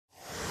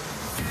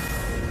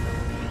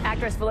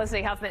Actress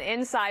Felicity Huffman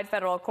inside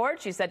federal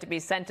court. She's said to be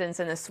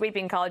sentenced in the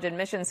sweeping college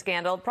admissions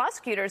scandal.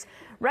 Prosecutors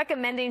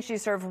recommending she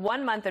serve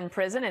 1 month in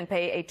prison and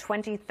pay a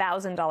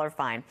 $20,000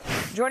 fine.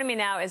 Joining me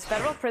now is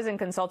federal prison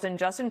consultant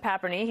Justin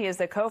Paperny. He is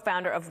the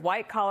co-founder of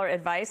White Collar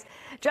Advice.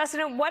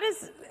 Justin, what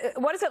is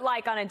it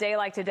like on a day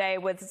like today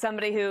with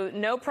somebody who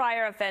no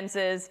prior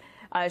offenses?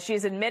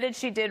 She's admitted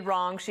she did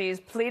wrong. She's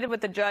pleaded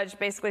with the judge,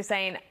 basically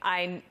saying,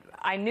 I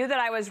knew that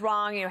I was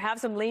wrong. You have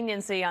some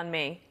leniency on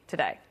me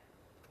today.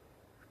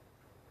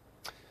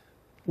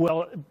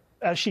 Well,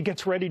 as she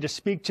gets ready to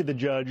speak to the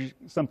judge,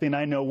 something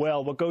I know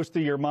well, what goes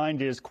through your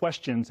mind is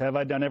questions. Have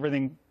I done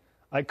everything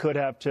I could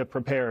have to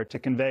prepare, to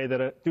convey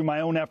that through my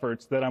own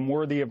efforts that I'm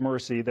worthy of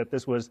mercy, that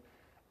this was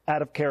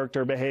out of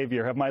character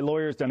behavior? Have my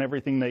lawyers done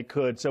everything they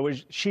could? So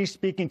as she's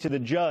speaking to the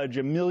judge,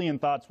 a million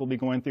thoughts will be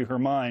going through her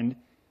mind.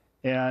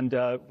 And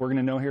we're going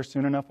to know here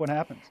soon enough what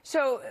happens.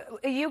 So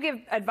you give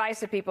advice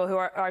to people who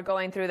are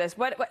going through this.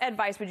 What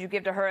advice would you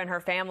give to her and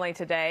her family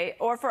today?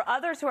 Or for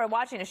others who are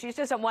watching her? She's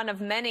just one of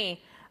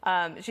many.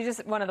 She's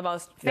just one of the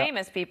most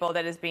famous people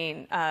that is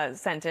being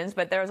sentenced.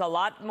 But there's a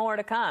lot more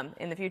to come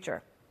in the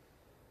future.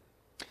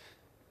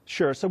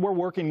 Sure. So we're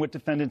working with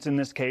defendants in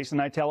this case.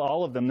 And I tell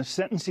all of them the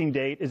sentencing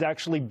date is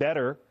actually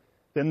better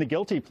than the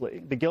guilty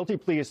plea. The guilty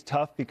plea is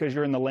tough because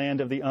you're in the land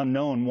of the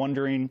unknown,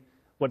 wondering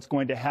what's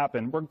going to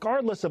happen.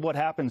 Regardless of what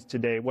happens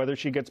today, whether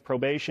she gets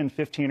probation,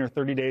 15 or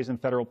 30 days in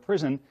federal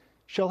prison,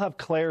 she'll have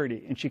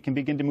clarity and she can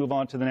begin to move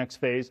on to the next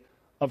phase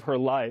of her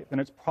life. And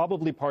it's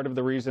probably part of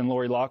the reason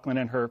Lori Loughlin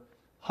and her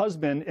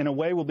husband, in a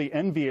way, will be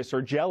envious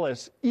or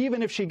jealous.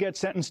 Even if she gets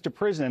sentenced to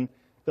prison,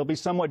 they'll be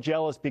somewhat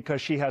jealous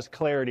because she has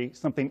clarity,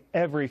 something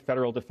every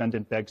federal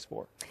defendant begs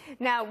for.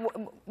 Now,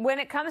 when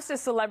it comes to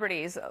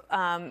celebrities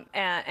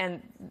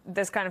and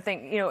this kind of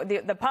thing, you know,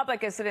 the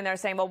public is sitting there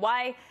saying, well,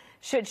 why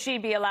should she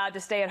be allowed to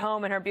stay at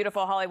home in her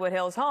beautiful Hollywood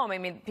Hills home? I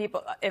mean,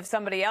 people, if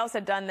somebody else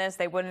had done this,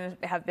 they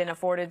wouldn't have been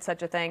afforded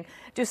such a thing.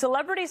 Do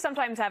celebrities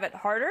sometimes have it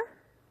harder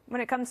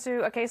when it comes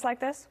to a case like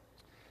this?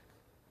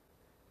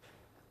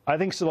 I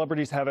think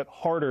celebrities have it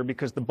harder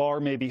because the bar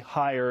may be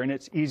higher and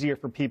it's easier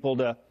for people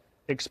to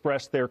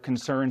express their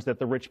concerns that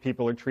the rich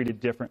people are treated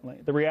differently.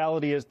 The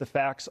reality is the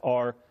facts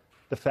are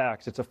the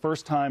facts. It's a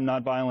first-time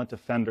nonviolent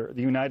offender.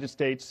 The United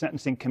States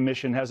Sentencing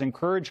Commission has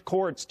encouraged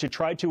courts to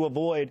try to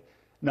avoid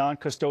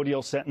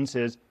non-custodial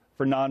sentences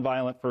for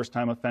nonviolent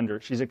first-time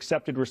offenders. She's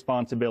accepted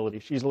responsibility.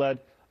 She's led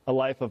a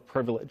life of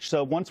privilege.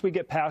 So once we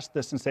get past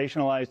the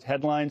sensationalized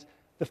headlines,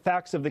 the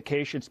facts of the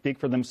case should speak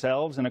for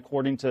themselves. And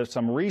according to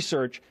some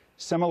research,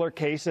 similar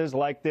cases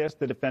like this,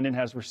 the defendant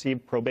has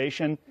received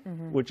probation,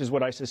 which is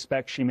what I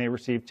suspect she may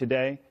receive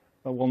today.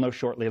 But we'll know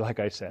shortly,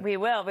 like I said. We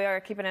will. We are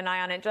keeping an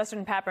eye on it.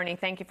 Justin Paperny,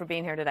 thank you for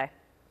being here today.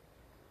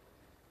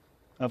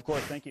 Of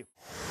course. Thank you.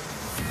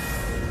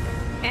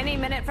 Any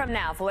minute from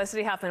now,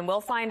 Felicity Huffman will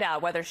find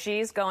out whether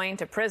she's going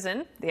to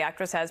prison. The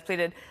actress has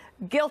pleaded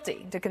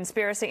guilty to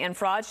conspiracy and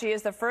fraud. She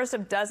is the first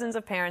of dozens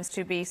of parents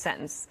to be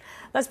sentenced.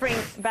 Let's bring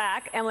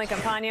back Emily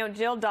Campagno,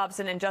 Jill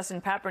Dobson, and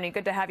Justin Paperny.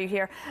 Good to have you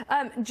here.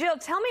 Jill,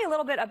 tell me a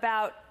little bit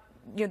about,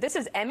 this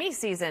is Emmy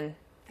season.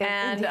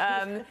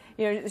 And,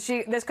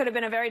 this could have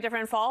been a very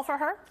different fall for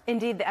her.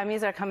 Indeed, the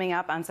Emmys are coming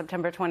up on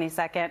September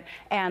 22nd,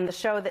 and the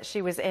show that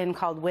she was in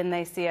called When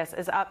They See Us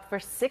is up for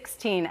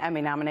 16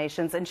 Emmy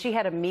nominations, and she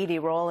had a meaty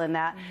role in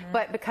that.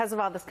 But because of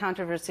all this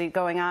controversy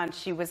going on,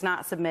 she was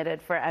not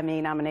submitted for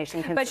Emmy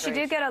nomination consideration. But she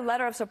did get a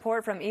letter of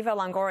support from Eva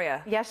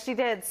Longoria. Yes, she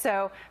did.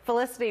 So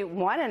Felicity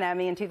won an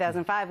Emmy in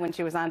 2005 when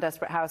she was on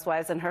Desperate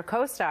Housewives, and her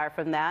co-star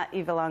from that,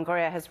 Eva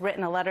Longoria, has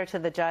written a letter to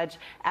the judge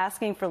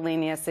asking for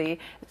leniency,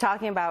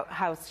 talking about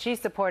how she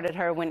supported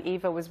her when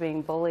Eva was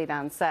being bullied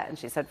on set, and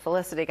she said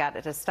Felicity got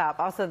it to stop.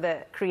 Also,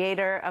 the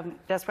creator of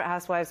Desperate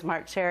Housewives,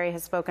 Mark Cherry,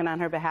 has spoken on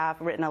her behalf,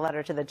 written a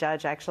letter to the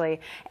judge, actually,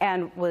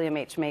 and William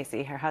H.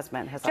 Macy, her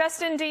husband, has.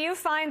 Justin, do you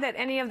find that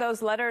any of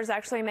those letters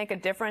actually make a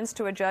difference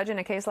to a judge in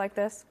a case like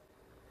this?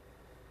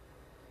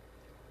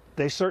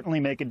 They certainly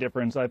make a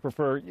difference. I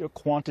prefer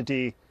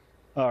quantity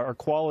or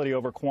quality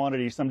over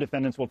quantity. Some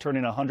defendants will turn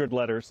in 100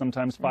 letters.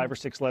 Sometimes 5 or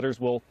 6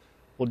 letters will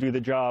do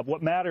the job.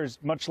 What matters,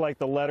 much like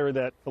the letter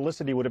that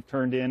Felicity would have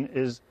turned in,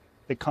 is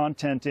the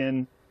content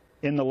in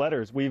the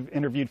letters. We've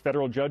interviewed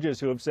federal judges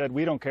who have said,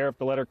 we don't care if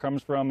the letter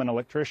comes from an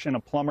electrician, a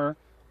plumber,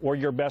 or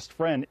your best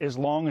friend, as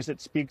long as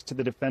it speaks to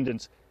the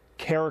defendant's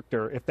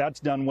character. If that's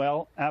done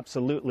well,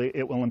 absolutely,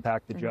 it will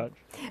impact the judge.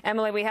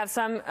 Emily, we have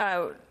some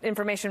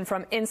information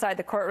from inside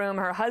the courtroom.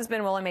 Her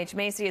husband, William H.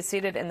 Macy, is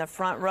seated in the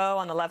front row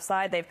on the left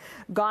side. They've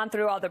gone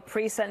through all the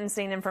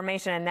pre-sentencing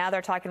information, and now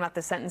they're talking about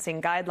the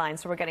sentencing guidelines.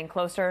 So we're getting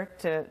closer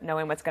to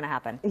knowing what's going to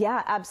happen.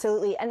 Yeah,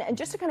 absolutely. And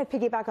just to kind of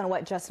piggyback on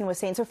what Justin was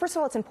saying. So first of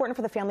all, it's important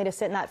for the family to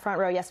sit in that front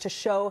row, yes, to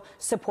show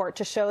support,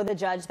 to show the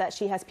judge that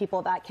she has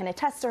people that can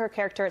attest to her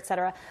character, et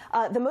cetera.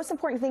 The most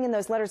important thing in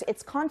those letters,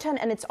 it's content,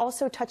 and it's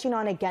also touching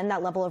on, again,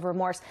 that level of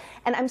remorse.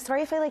 And I'm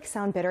sorry if I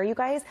sound bitter, you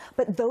guys,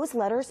 but those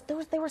letters,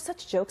 they were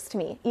such jokes to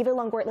me. Eva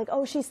Longoria,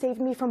 oh, she saved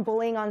me from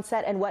bullying on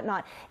set and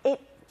whatnot.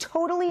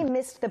 totally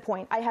missed the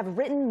point. I have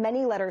written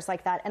many letters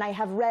like that, and I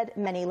have read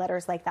many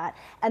letters like that.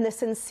 And the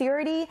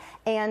sincerity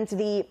and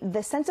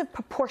the sense of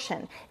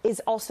proportion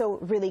is also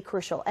really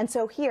crucial. And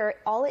so here,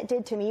 all it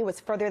did to me was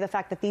further the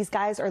fact that these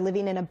guys are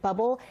living in a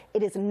bubble.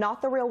 It is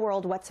not the real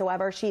world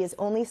whatsoever. She is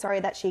only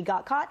sorry that she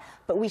got caught,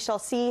 but we shall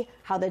see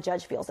how the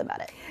judge feels about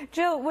it.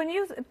 Jill, when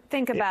you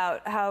think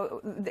about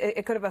how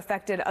it could have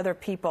affected other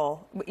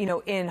people, you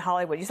know, in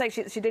Hollywood, you say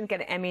she didn't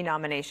get an Emmy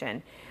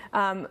nomination.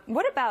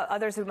 What about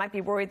others who might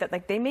be worried that,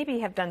 like, they maybe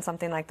have done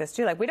something like this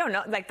too? Like, we don't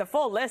know, like, the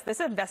full list, this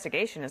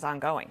investigation is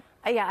ongoing.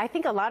 Yeah, I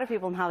think a lot of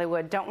people in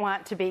Hollywood don't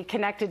want to be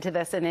connected to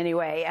this in any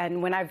way.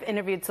 And when I've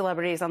interviewed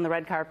celebrities on the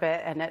red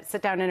carpet and at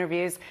sit-down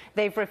interviews,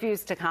 they've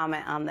refused to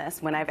comment on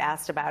this when I've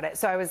asked about it.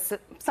 So I was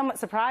somewhat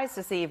surprised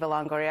to see Eva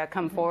Longoria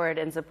come forward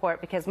in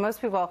support, because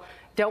most people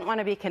don't want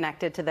to be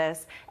connected to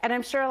this. And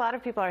I'm sure a lot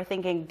of people are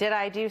thinking, did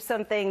I do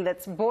something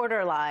that's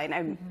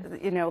borderline?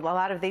 You know, a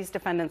lot of these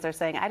defendants are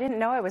saying, I didn't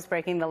know I was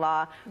breaking the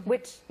law,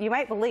 which you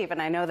might believe, and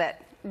I know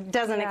that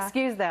doesn't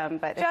excuse them.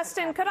 But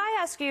Justin, could I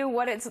ask you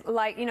what it's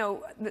like, you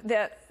know,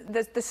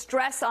 the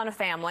stress on a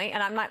family,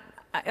 and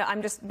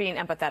I'm just being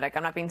empathetic,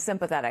 I'm not being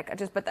sympathetic,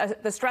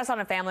 but the stress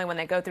on a family when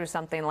they go through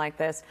something like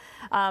this,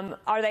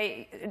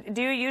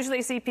 do you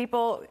usually see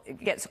people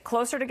get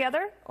closer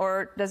together,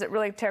 or does it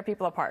really tear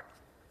people apart?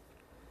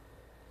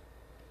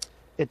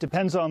 It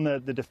depends on the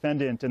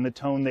defendant and the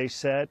tone they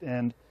set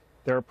and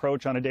their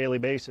approach on a daily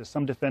basis.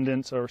 Some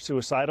defendants are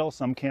suicidal,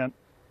 some can't,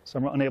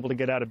 some are unable to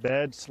get out of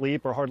bed,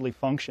 sleep, or hardly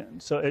function.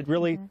 So it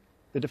really,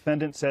 the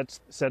defendant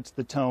sets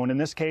the tone. In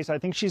this case, I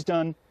think she's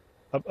done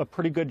a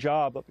pretty good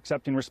job of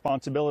accepting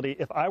responsibility.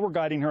 If I were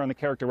guiding her on the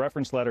character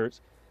reference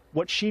letters,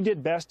 what she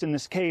did best in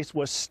this case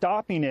was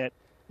stopping it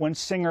when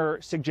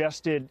Singer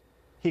suggested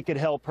he could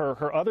help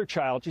her other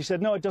child. She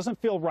said, no, it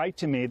doesn't feel right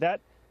to me. That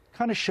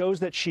kind of shows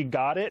that she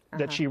got it,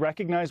 that she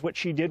recognized what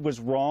she did was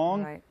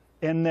wrong,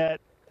 and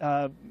that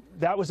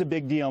that was a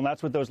big deal, and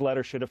that's what those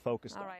letters should have focused on.